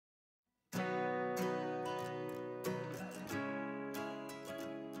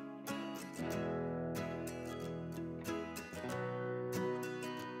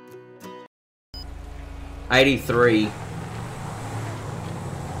83.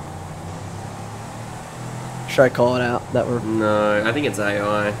 Should I call it out that we're... No, I think it's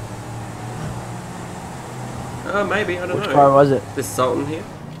AI. Oh, maybe, I don't know. Which car was it? This Sultan here.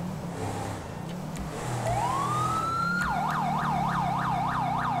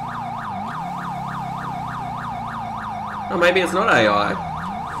 Oh, maybe it's not AI.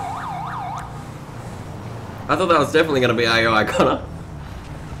 I thought that was definitely going to be AI, Connor.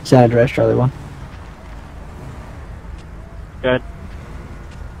 San Andreas, Charlie 1. Good.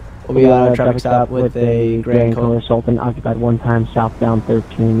 We'll be on a traffic stop with a Grand Cola Sultan, occupied one time, southbound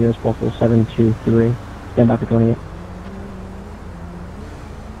 13, US postal 723. Stand by for 28.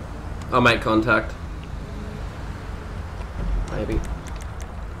 I'll make contact. Maybe.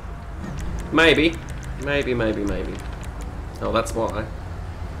 Maybe. Maybe. Oh, that's why.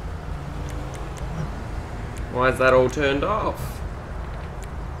 Why is that all turned off?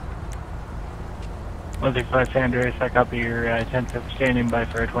 165 San Andreas, I copy your 10-5 standing by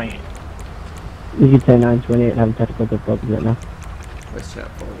for a 28. You can say 928, having technical difficulties right now. Where's chat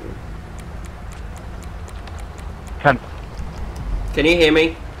volume? 10. Can you hear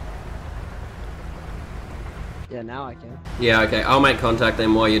me? Yeah, now I can. Yeah, okay. I'll make contact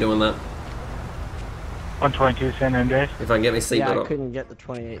then while you're doing that. 122 San Andreas. If I can get my seatbelt Yeah, I up. couldn't get the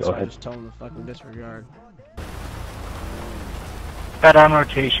 28, so I just told him to fucking disregard. Got on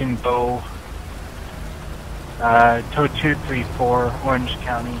rotation, Bow. Tow 234, Orange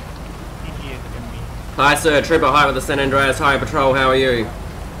County. ETA is going to be... Hi, sir. Trooper, hi with the San Andreas High Patrol. How are you?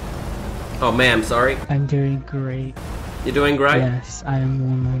 Oh, ma'am, sorry. I'm doing great. You're doing great? Yes, I am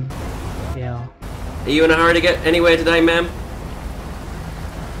woman. Yeah. Are you in a hurry to get anywhere today, ma'am?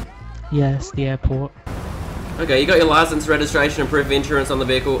 Yes, the airport. Okay, you got your license, registration, and proof of insurance on the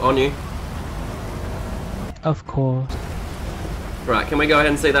vehicle on you? Of course. Right, can we go ahead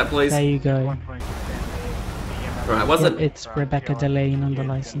and see that, please? There you go. 122 Right, what's it? It's Rebecca Delane on the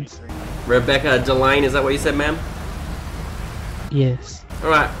license. Rebecca Delane, is that what you said, ma'am? Yes.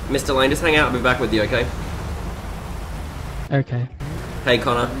 Alright, Miss Delane, just hang out. I'll be back with you, okay? Okay. Hey,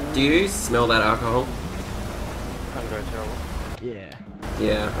 Connor, do you smell that alcohol? Yeah.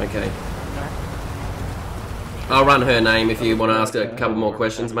 Yeah, okay. I'll run her name if you want to ask a couple more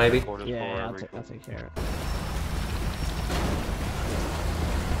questions, maybe. Yeah, I'll take care of it.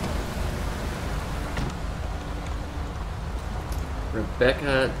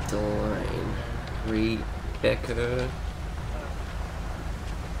 Rebecca Delane. Rebecca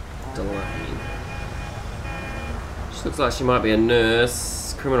Delane. She looks like she might be a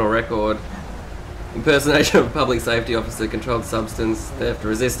nurse. Criminal record. Impersonation of a public safety officer, controlled substance, theft,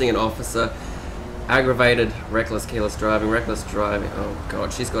 resisting an officer, aggravated, reckless driving. Oh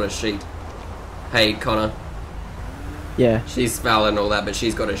god, she's got a sheet. Hey, Connor. Yeah. She's valid and all that, but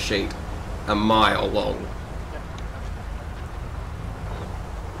she's got a sheet a mile long.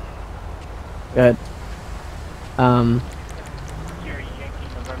 Good. Sierra Yankee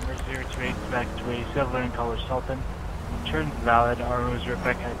November 028 back to a silver and color Sultan. Insurance valid, RO is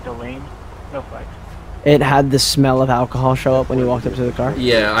Rebecca Delane. No flags. It had the smell of alcohol show up when you walked up to the car?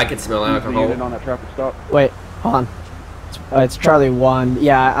 Yeah, I could smell alcohol. on that traffic stop. Wait, hold on. It's Charlie 1.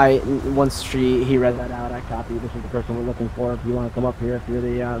 Yeah, once he read that out, I copied. This is the person we're looking for. If you want to come up here, if you're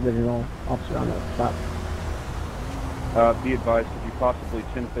the original officer on that stop. Be advised, could you possibly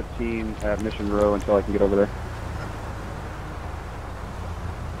 1015 at Mission Row until I can get over there?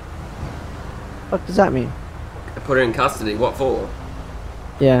 What does that mean? Put her in custody. What for?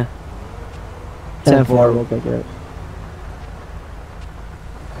 Yeah. 10-4, we'll take it.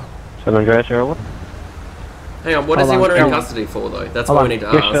 San Andreas, Airwood. Hang on, what does he want her in custody for, though? That's what we need to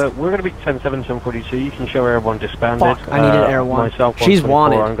ask. We're going to be 10-7, 742. You can show everyone disbanded. Fuck, I needed Air 1. Myself, She's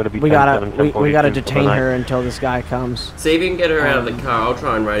wanted. I'm going to be we 10-7, gotta detain her until this guy comes. See if you can get her out of the car. I'll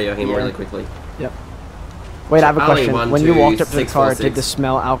try and radio him really quickly. Yep. Wait, I have a Charlie question. 1, When you 2, walked up to the 6, car, 4, 6. did the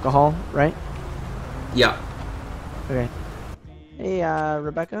smell alcohol, right? Yeah. Okay. Hey,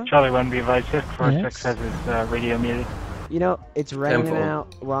 Rebecca? Charlie 1, be advised, 646 Yes. has his radio muted. You know, it's raining 10-4.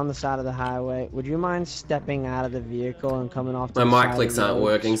 out. We're on the side of the highway. Would you mind stepping out of the vehicle and coming off to My the mic side of clicks the aren't road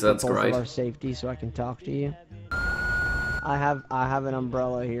working, so for that's both great. of our safety so I can talk to you? I have an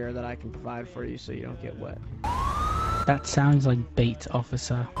umbrella here that I can provide for you so you don't get wet. That sounds like bait,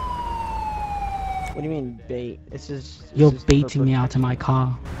 officer. What do you mean bait? You're baiting me out of my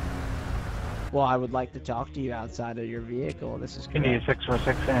car. Well, I would like to talk to you outside of your vehicle. This is India correct.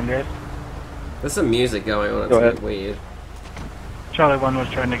 646 San Andreas. There's some music going on. It's Go a bit ahead. weird. Charlie 1 was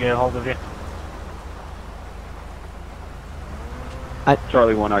trying to get a hold of you.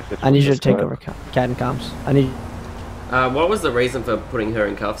 Charlie 1, I-6. I need you to take over CAD and comms. I need. What was the reason for putting her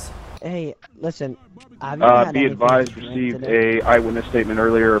in cuffs? Hey, listen. I've not had Be anything to advised, drink received today. a eyewitness statement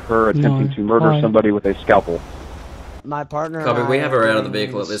earlier of her attempting No. to murder Why? somebody with a scalpel. My partner Copy, and we I have are her out of the getting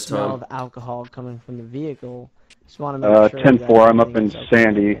vehicle at this smell time. of alcohol coming from the vehicle. Just want to make sure 10-4, I'm up everything in is okay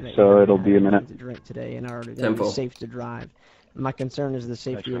Sandy, and that you so haven't it'll had be a anything minute. to drink today and are going to be 10-4. safe to drive. My concern is the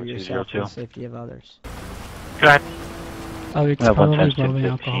safety of yourself and the safety of others. Go ahead. Oh, it's Yeah, probably 110, probably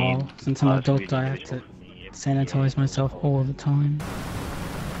 10-15. alcohol. Since I'm a doctor, I have to sanitize myself all the time.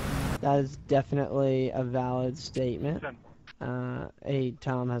 That is definitely a valid statement. Hey,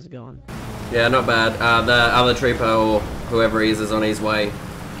 Tom, how's it going? Yeah, not bad. The other trooper or whoever he is on his way.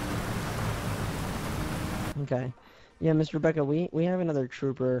 Okay. Yeah, Miss Rebecca, we have another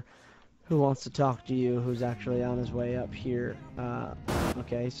trooper who wants to talk to you who's actually on his way up here.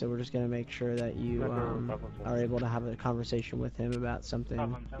 Okay, so we're just going to make sure that you are able to have a conversation with him about something,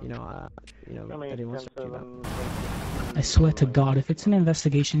 that he wants to talk to you about. I swear to God, if it's an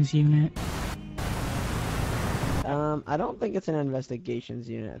investigations unit, I don't think it's an investigations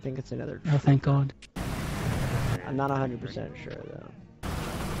unit. I think it's another oh thank God. I'm not 100% sure, though.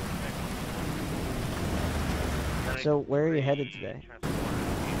 So, where are you headed today?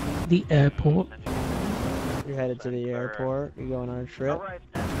 The airport. You're headed to the airport? You're going on a trip?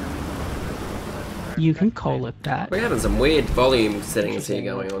 You can call it that. We're having some weird volume settings here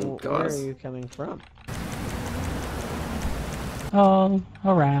going on, Where are guys. you coming from? All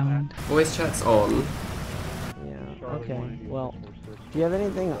around. Voice chat's on. Yeah, okay. Well, do you have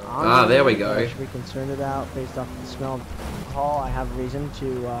anything on Ah, there we you go. that I should be concerned about based off the smell of alcohol? I have reason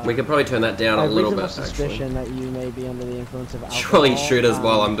to, We could probably turn that down I a have little reasonable bit, suspicion actually. that you may be under the influence of alcohol. Surely shoot us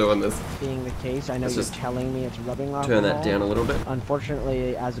while I'm doing this. Being the case, I know Let's you're just telling me it's rubbing alcohol. Turn that down a little bit.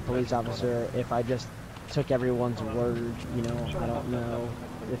 Unfortunately, as a police officer, if I just took everyone's word, I don't know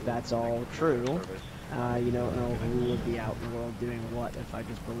if that's all true. You don't know who would be out in the world doing what if I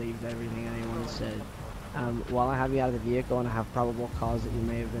just believed everything anyone said. While I have you out of the vehicle and I have probable cause that you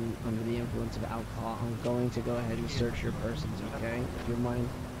may have been under the influence of alcohol, I'm going to go ahead and search your persons, okay? If you mind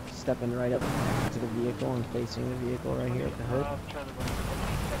stepping right up to the vehicle and facing the vehicle right here at the hood.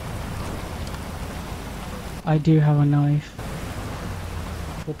 I do have a knife.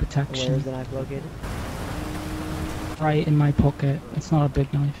 For Where protection. is the knife located? Right in my pocket. It's not a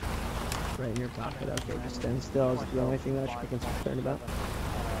big knife. Right in your pocket, okay. Just stand still is the only thing that I should be concerned about.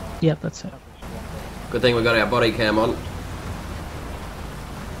 Yep, that's it. Good thing we got our body cam on.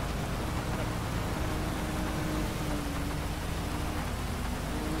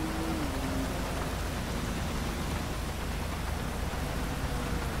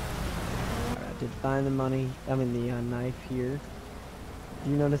 Alright, did find the knife here.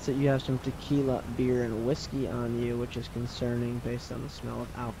 You notice that you have some tequila, beer, and whiskey on you, which is concerning based on the smell of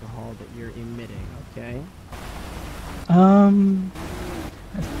alcohol that you're emitting, okay?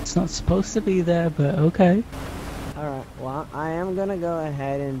 It's not supposed to be there, but okay. Alright, well, I am gonna go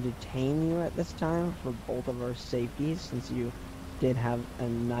ahead and detain you at this time for both of our safeties, since you did have a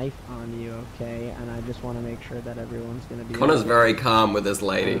knife on you, okay? And I just want to make sure that everyone's gonna be Connor's okay. very calm with this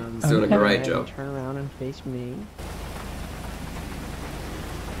lady. He's doing a Okay. great Go ahead job. and turn around and face me.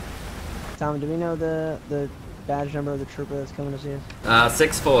 Tom, do we know the badge number of the trooper that's coming to see us?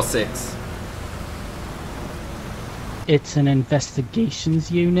 646. It's an investigations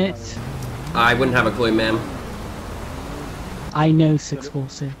unit. I wouldn't have a clue, ma'am. I know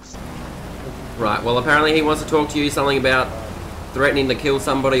 646. Right, well apparently he wants to talk to you something about threatening to kill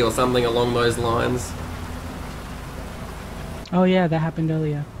somebody or something along those lines. Oh yeah, that happened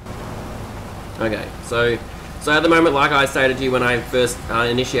earlier. Okay, so at the moment, like I stated to you when I first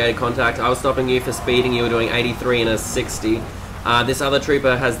initiated contact, I was stopping you for speeding. You were doing 83 and a 60. This other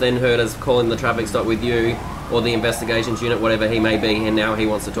trooper has then heard us calling the traffic stop with you, or the investigations unit, whatever he may be, and now he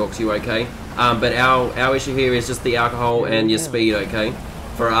wants to talk to you, okay? But our issue here is just the alcohol and your speed, okay?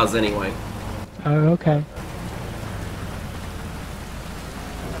 For us anyway. Oh, okay.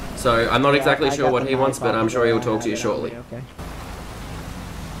 So I'm not exactly I sure got what the he knife wants, but off I'm the sure he'll door. talk to you I have it shortly. on me, okay.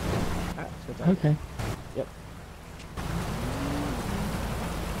 Alright, let's go talk. Okay. Yep.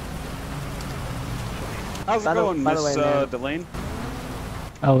 How's By it the- going, by the Miss way, man. Delane?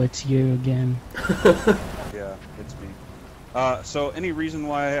 Oh, it's you again. Yeah, it's me. So any reason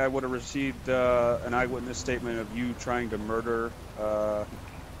why I would have received an eyewitness statement of you trying to murder? Well,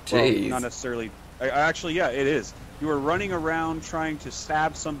 Jeez. not necessarily. Actually, yeah, it is. You were running around trying to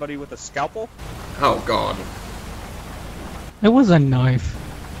stab somebody with a scalpel. Oh god. It was a knife.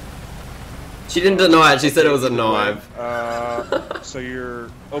 She didn't deny it, she said it was a Either way, knife. So you're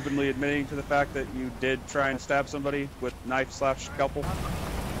openly admitting to the fact that you did try and stab somebody with knife/scalpel?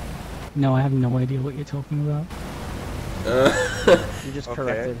 No, I have no idea what you're talking about. You just Okay.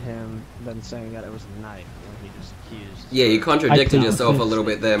 corrected him, then saying that it was a knife when he just accused. Yeah, you contradicted plead the yourself a fifth. little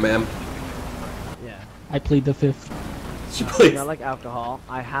bit there, ma'am. Yeah. I plead the fifth. She It's please. not like alcohol.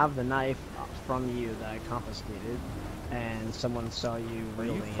 I have the knife from you that I confiscated, and someone saw you Are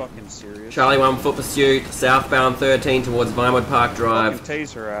you wielding it. fucking serious? Charlie 1 foot pursuit, southbound 13 towards Vinewood Park Drive. Fucking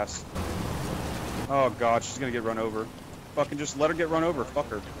tase her ass. Oh god, she's gonna get run over. Fucking just let her get run over. Fuck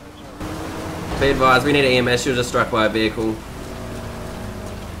her. Be advised, we need an EMS. She was just struck by a vehicle.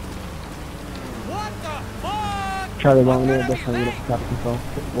 Charlie 1, we need additional unit for traffic control.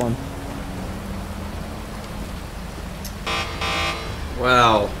 1.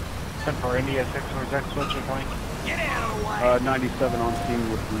 Wow. 10-4 India 6 towards X, what's your point? 97 on scene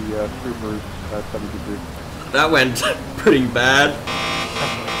with the troopers at 723. That went pretty bad.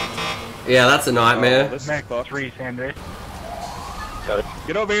 Yeah, that's a Oh, nightmare. this is Mac fucked. 3 Sanders.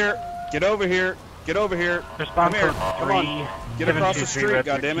 Get over here! Get over here! Get over here! Response Come here! code Come 3. on! Get across the 723 street, Red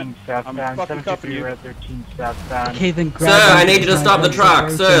goddammit! 13 southbound. I'm fucking cuffing 723 you. Red 13 southbound. Okay, then Sir, grab I onto need you to the stop the drive truck.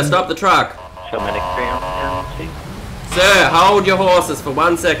 right Sir, there. stop the truck. Medic 3 on scene. Sir, hold your horses for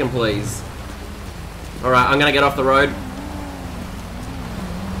 1 second, please. Alright, I'm gonna get off the road.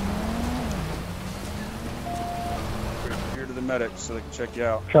 Here to the medics so they can check you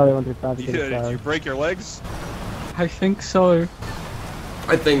out. Charlie 135, Did you break your legs? I think so.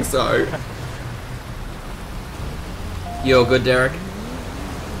 I think so. You're good, Derek?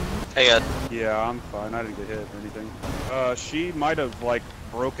 Hey guys. Yeah, I'm fine. I didn't get hit or anything. She might have, like,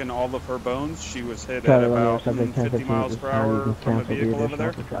 broken all of her bones. She was hit at Charlie 1, about subject 1015 50 miles at per this time. You hour can from a cancel the vehicle over there.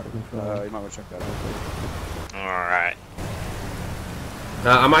 additional for traffic control. You might want to check that out. Alright.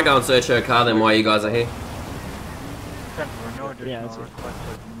 I might go and search her car then while you guys are here. 10-4, no additional Yeah, that's it. requests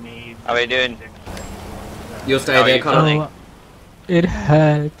have made. How we doing? You'll stay How are there, you Connor. feeling? Oh, it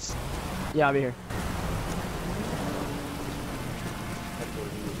hurts. Yeah, I'll be here.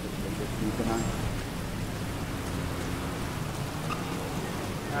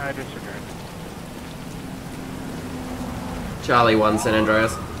 Disregard. Charlie 1, San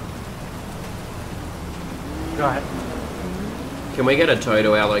Andreas. Go ahead. Can we get a tow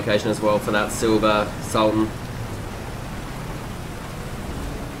to our location as well for that silver Sultan?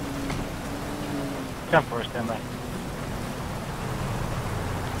 10-4, stand by.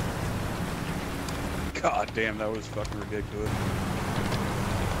 God damn, that was fucking ridiculous.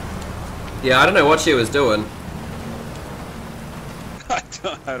 Yeah, I don't know what she was doing.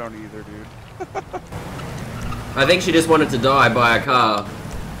 I don't either, dude. I think she just wanted to die by a car.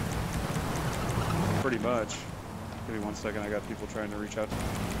 Pretty much. Give me 1 second, I got people trying to reach out.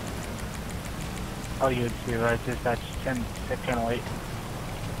 All you do is dispatch 10-6 channel 8.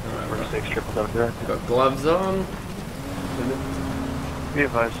 46 777 direct. We've got gloves on. We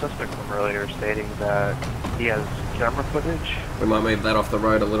have a suspect from earlier stating that he has camera footage, We might move that off the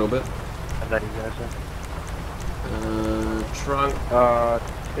road a little bit. and that he's innocent. Trunk.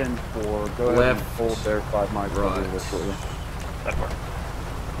 10-4. Go ahead Left, and hold there 5 miles. right. Shortly. That works.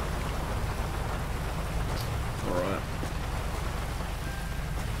 Alright.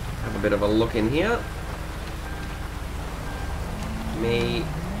 Have a bit of a look in here. Me.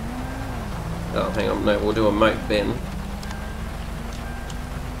 Oh, hang on. No, we'll do a moat bin.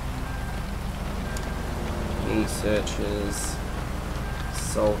 Me searches.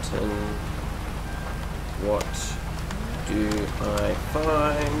 Sultan. What do I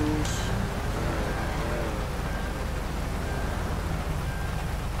find?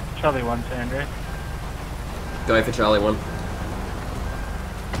 Charlie 1, Sandra. Go for Charlie 1.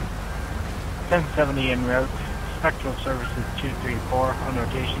 1070 en route. Spectral services 234 on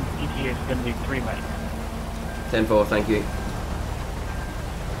rotation. ETA is going to be 3 minutes. 10-4, thank you.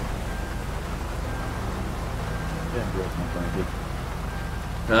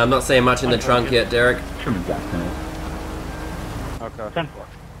 I'm not seeing much in the trunk yet, Derek. Okay.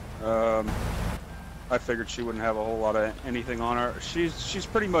 10-4. I figured she wouldn't have a whole lot of anything on her. She's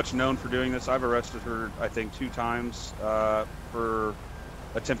pretty much known for doing this. I've arrested her, I think, 2 times for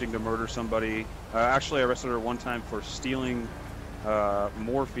attempting to murder somebody. Actually, I arrested her 1 time for stealing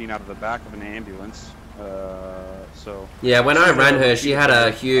morphine out of the back of an ambulance. So. Yeah, when I ran her, she had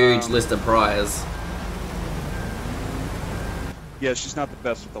a huge list of priors. Yeah, she's not the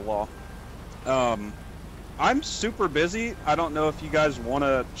best with the law. I'm super busy. I don't know if you guys want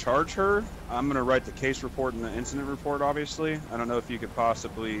to charge her. I'm going to write the case report and the incident report, obviously. I don't know if you could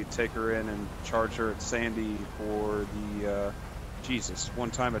possibly take her in and charge her at Sandy for the, Jesus,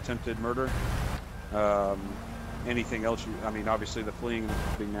 1-time attempted murder. Anything else I mean, obviously the fleeing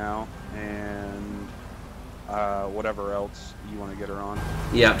now, and whatever else you want to get her on.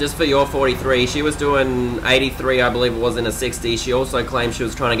 Yeah, just for your 43, she was doing 83, I believe it was, in a 60. She also claimed she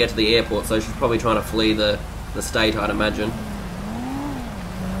was trying to get to the airport, so she's probably trying to flee the state, I'd imagine.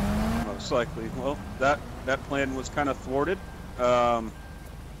 Most likely. Well, that plan was kind of thwarted.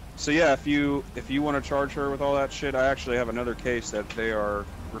 So yeah, if you want to charge her with all that shit, I actually have another case that they are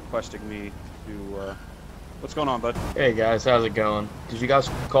requesting me to. What's going on, bud? Hey guys, how's it going? Did you guys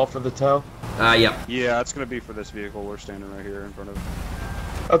call for the tow? Yep. Yeah, it's gonna be for this vehicle we're standing right here in front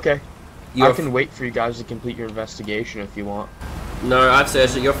of. Okay. I can wait for you guys to complete your investigation if you want. No, I've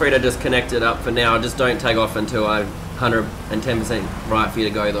searched it. You're free to just connect it up for now. Just don't take off until I'm 110% right for you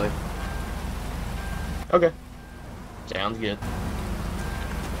to go, though. Okay. Sounds good.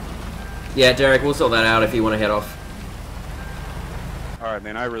 Yeah, Derek, we'll sort that out if you want to head off. Alright,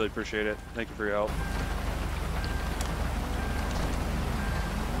 man, I really appreciate it. Thank you for your help.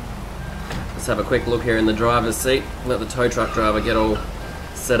 Let's have a quick look here in the driver's seat. Let the tow truck driver get all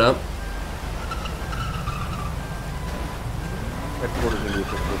set up. Headquarters India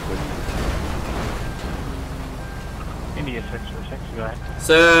 646. India 646, go ahead.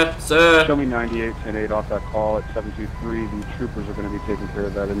 Sir! Show me 98-10-8 off that call at 723. The troopers are going to be taking care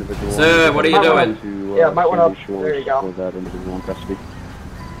of that individual. Sir, what are you doing? Might want to. There you go. For that individual in custody.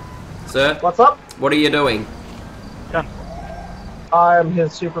 Sir? What's up? What are you doing? Done. I'm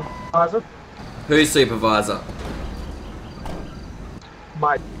his supervisor. Who's supervisor?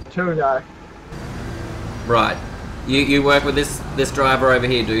 My tow guy. Right. You work with this driver over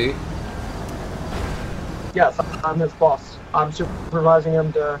here, do you? Yes, I'm his boss. I'm supervising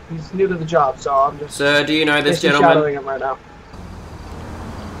him he's new to the job, so I'm just... Sir, do you know this shadowing gentleman? him right now.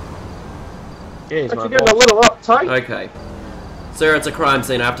 Yeah, he's But my you're getting a boss. little uptight. Okay. Sir, it's a crime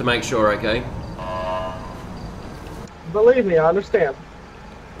scene. I have to make sure, okay? Believe me, I understand.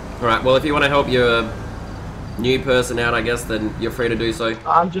 Alright, well, if you want to help your new person out, I guess, then you're free to do so.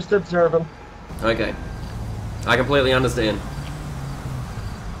 I'm just observing. Okay. I completely understand.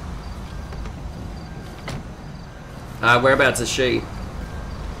 Whereabouts is she?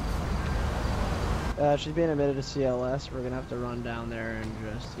 She's being admitted to CLS. We're gonna have to run down there and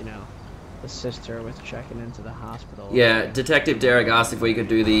just, assist her with checking into the hospital. Yeah, Detective Derek asked if we could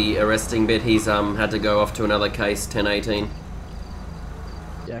do the arresting bit. He's had to go off to another case, 1018.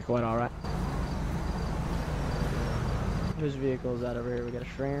 Yeah, quite alright. Whose vehicle is that over here? We got a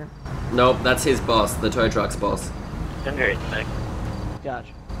stringer? Nope, that's his boss, the tow truck's boss. Under Mac.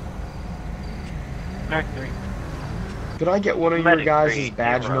 Gotcha. Mark 3. Could I get one of your guys'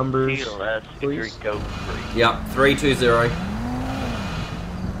 badge numbers, please? Yep, 320.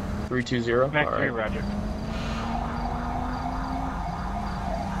 320? Mac 3, Alright. roger.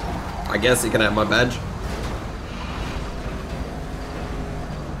 I guess you can have my badge.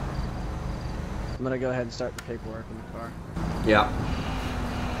 I'm gonna go ahead and start the paperwork in the car. Yeah.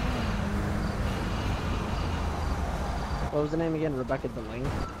 What was the name again? Rebecca DeLane?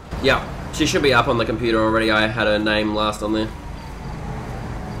 Yeah, she should be up on the computer already. I had her name last on there.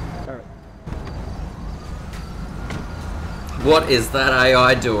 Alright. What is that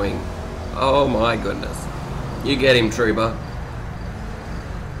AI doing? Oh my goodness. You get him, Trooper.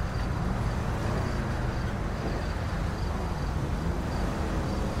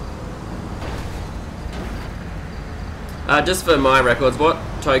 Just for my records, what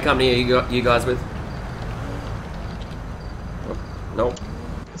tow company are you guys with? Nope.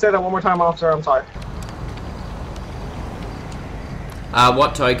 Say that one more time, officer. I'm sorry.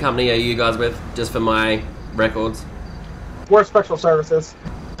 What tow company are you guys with? Just for my records. We're Special Services.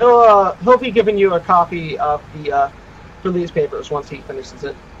 He'll be giving you a copy of the release papers once he finishes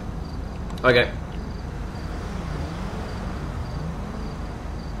it. Okay.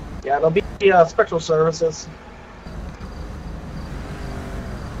 Yeah, it'll be Special Services.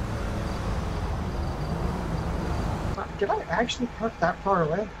 Did I actually park that far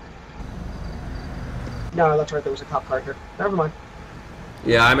away? No, that's right. There was a cop car here. Never mind.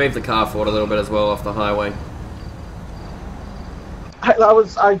 Yeah, I moved the car forward a little bit as well off the highway. I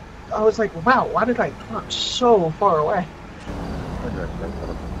was like, wow, why did I park so far away?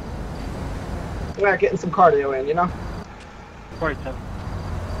 Yeah, getting some cardio in, 47.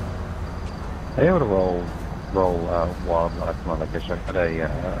 Are you able to roll wildlife to my location? I got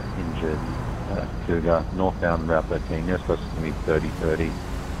a injured Cougar, northbound Route 13. You're supposed to be 30-30,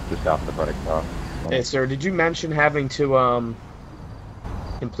 just after the product car. Hey, sir, did you mention having to,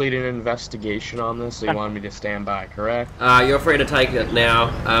 complete an investigation on this, so you wanted me to stand by, correct? You're free to take it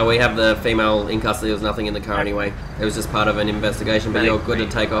now. We have the female in custody. There was nothing in the car anyway. It was just part of an investigation, but you're good to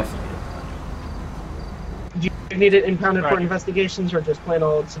take off. Do you need it impounded for investigations or just plain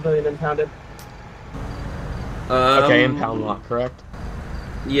old civilian impounded? Okay, impound lot, correct?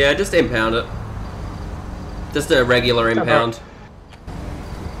 Yeah, just impound it. Just a regular impound.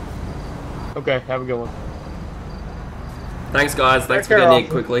 Okay, have a good one. Thanks, guys. Thanks for getting it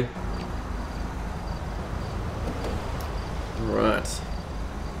quickly. Right.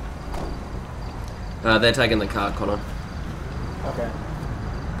 They're taking the car, Connor. Okay.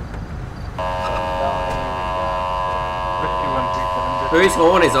 Whose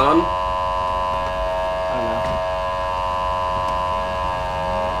horn is on? I don't know.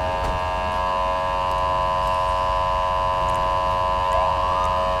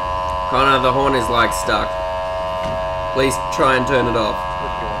 Connor, the horn is like stuck. Please try and turn it off.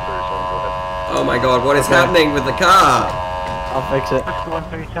 Oh my god, what is happening with the car? I'll fix it.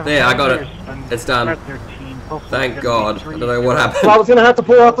 There, I got it. It's done. Thank God. I don't know what happened. I was gonna have to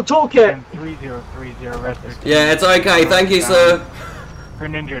pull out the toolkit. 3030 Yeah, it's okay. Thank you, sir. For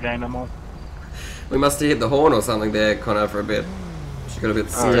an injured animal. We must have hit the horn or something there, Connor, for a bit. She got a bit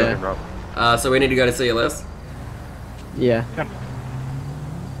sick. So we need to go to CLS? Yeah.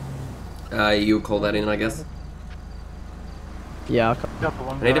 You call that in, I guess? Yeah, I'll call.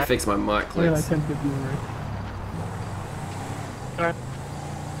 I need to fix my mic clicks.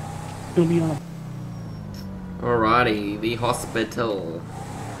 Alrighty, the hospital.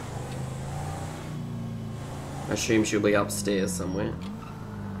 I assume she'll be upstairs somewhere.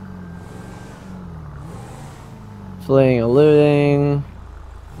 Fleeing, eluding,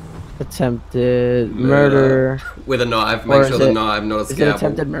 attempted murder. With a knife, make sure the knife, not a Is it scalpel.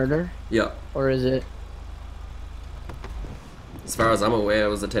 attempted murder? Yeah. Or is it? As far as I'm aware, it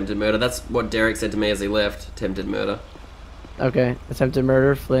was attempted murder. That's what Derek said to me as he left. Attempted murder. Okay, attempted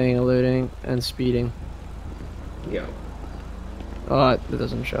murder, fleeing, eluding, and speeding. Yeah. Oh, that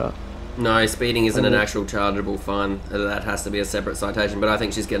doesn't show up. No, speeding isn't an actual chargeable fine. That has to be a separate citation, but I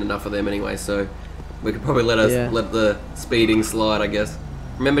think she's getting enough of them anyway, so we could probably let the speeding slide, I guess.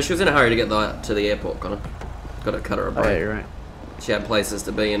 Remember, she was in a hurry to get to the airport, Connor. Got to cut her a break. Oh, yeah, you're right. She had places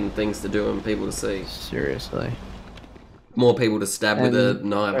to be and things to do and people to see. Seriously. More people to stab with a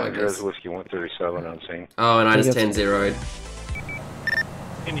knife, I guess. Whiskey 137 on scene. Oh, and I just 10-0'd.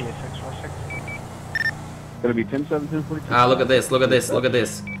 India 646. Gonna be 10-7-10-42. Ah, look at this, look at this, look at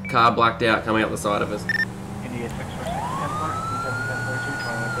this. Car blacked out coming up the side of us. India 646, 10-4, 10-7-10-42,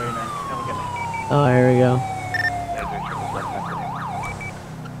 2139. Have a good night. Oh, here we go.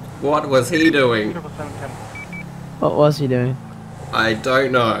 What was he doing? 777. What was he doing? I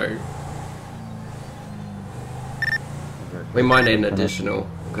don't know. We might need an additional,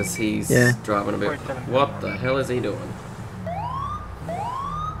 because he's driving a bit. What the hell is he doing?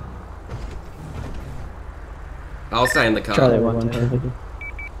 I'll stay in the car. Charlie 1.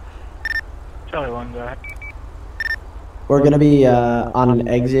 Charlie 1, go ahead. We're gonna be on an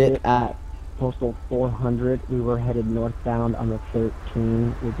exit at postal 400. We were headed northbound on the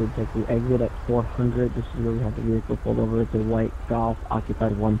 13. We did take the exit at 400. This is where we have the vehicle pulled over. It's a white Golf,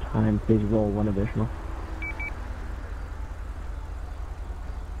 occupied one time. Please roll one additional.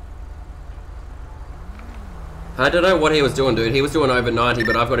 I don't know what he was doing, dude. He was doing over 90,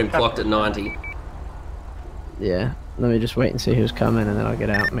 but I've got him clocked at 90. Yeah. Let me just wait and see who's coming, and then I'll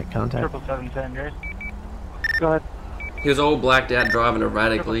get out and make contact. 777, go ahead. He was all blacked out, driving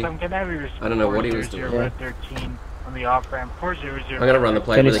erratically. I don't know what he was doing. Yeah. 13 on the off ramp. 400. I'm gonna run the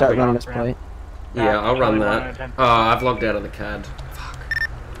plate. Can you really start quick. running this plate? Yeah, I'll run that. Oh, I've logged out of the CAD. Fuck.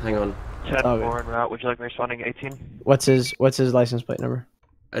 Hang on. 10 forward route. Would you like me responding 18? What's his license plate number?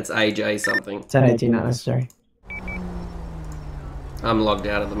 It's AJ something. 1018, not necessary. I'm logged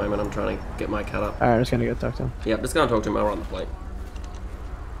out at the moment. I'm trying to get my CAD up. Alright, I'm just gonna go talk to him. Yep, just gonna talk to him. I'll run the plate.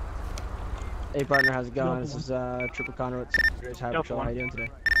 Hey partner, how's it going? This is Triple Connor with Highway Patrol. How you doing today?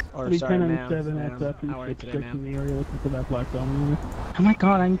 Or We sorry, ma'am. 1097 at How are you today, ma'am? in the area looking for that black dominant. Oh my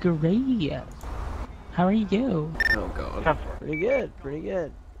god, I'm great. How are you? Oh god. Pretty good, pretty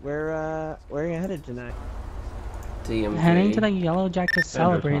good. Where are you headed tonight? DMV. Heading to the Yellow Jack to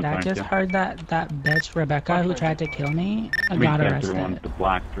celebrate. I just heard that bitch Rebecca who tried to kill me got arrested. The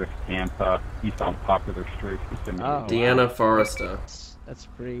Black Drift Tampa, east on Popular Street. Oh, Deanna Forrester. That's a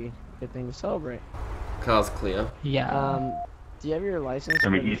pretty good thing to celebrate. Car's clear. Yeah. Do you have your license? I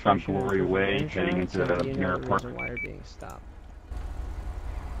mean, east on Glory Way, heading into the airport. Why you're being stopped?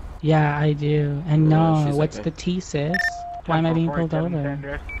 Yeah, I do. And no, she's what's okay. the T, sis? Why am I being pulled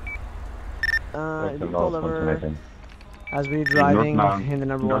over? You pulled over as we were driving in the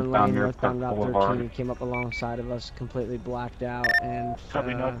number 1 lane, northbound Route 13. You came up alongside of us, completely blacked out, and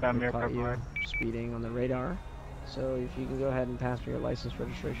we caught you speeding on the radar. So if you can go ahead and pass me your license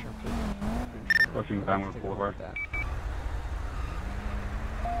registration, please. Pushing downward Boulevard.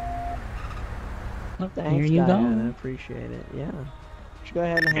 Thanks, Here you Diana. I go. appreciate it. Yeah. Just go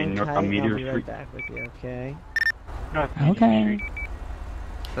ahead and hang tight, and I'll be right back with you, okay? Okay.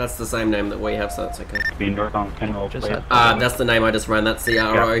 That's the same name that we have, so that's okay. Being north on Kenwell Place. That's the name I just ran. That's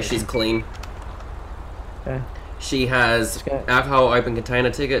CRO. She's clean. Okay. She has alcohol open container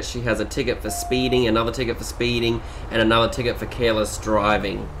ticket. She has a ticket for speeding, another ticket for speeding, and another ticket for careless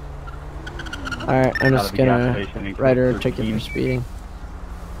driving. Alright, I'm just gonna write her a ticket for speeding.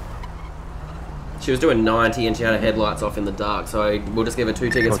 She was doing 90 and she had her headlights off in the dark, so we'll just give her 2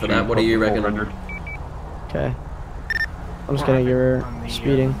 tickets for that. What do you reckon? Okay. I'm just gonna give her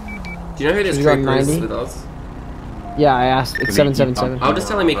speeding. Do you know who this She's on trooper is 90? with us? Yeah, I asked. It's 777. I'll just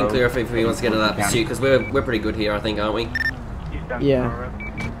tell him he can clear if he wants to get into that pursuit, because we're pretty good here, I think, aren't we? Yeah.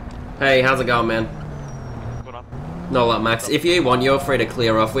 Hey, how's it going, man? Not a lot, Max. If you want, you're free to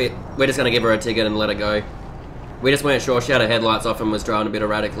clear off. We're just going to give her a ticket and let her go. We just weren't sure. She had her headlights off and was driving a bit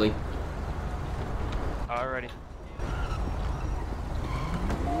erratically. Alrighty.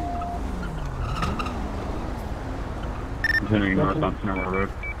 Continuing north on Sonoma Road.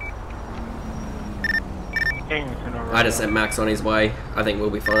 I just sent Max on his way. I think we'll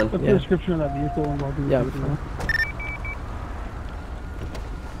be fine. What's the description of that vehicle and what do we do now?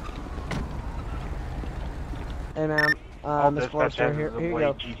 Hey, ma'am. Miss Forrester, here you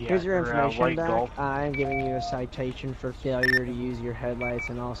go. Here's your information back. I'm giving you a citation for failure to use your headlights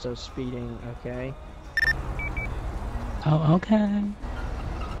and also speeding, okay? Oh, okay.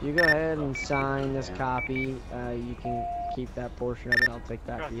 You go ahead and sign this copy. You can keep that portion of it. I'll take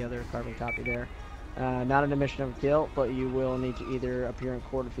back the other carbon copy there. Not an admission of guilt, but you will need to either appear in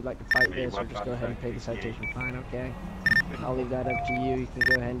court if you'd like to fight this, or just go ahead and pay the citation fine, okay? I'll leave that up to you. You can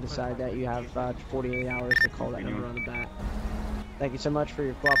go ahead and decide that. You have 48 hours to call that number on the back. Thank you so much for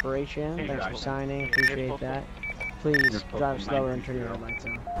your cooperation. Thanks for signing. Appreciate that. Please drive slower and turn your red lights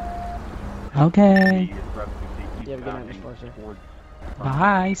on. Okay. You have a good night, Miss Forrester.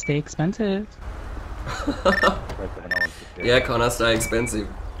 Bye. Stay expensive. Yeah, Connor, stay expensive.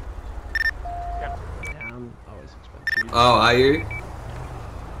 Yeah, I'm always expensive. Oh, are you?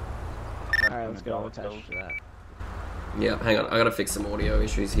 Alright, let's go. I'll attach to that. Yeah, hang on. I gotta fix some audio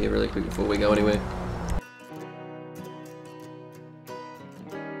issues here really quick before we go anywhere.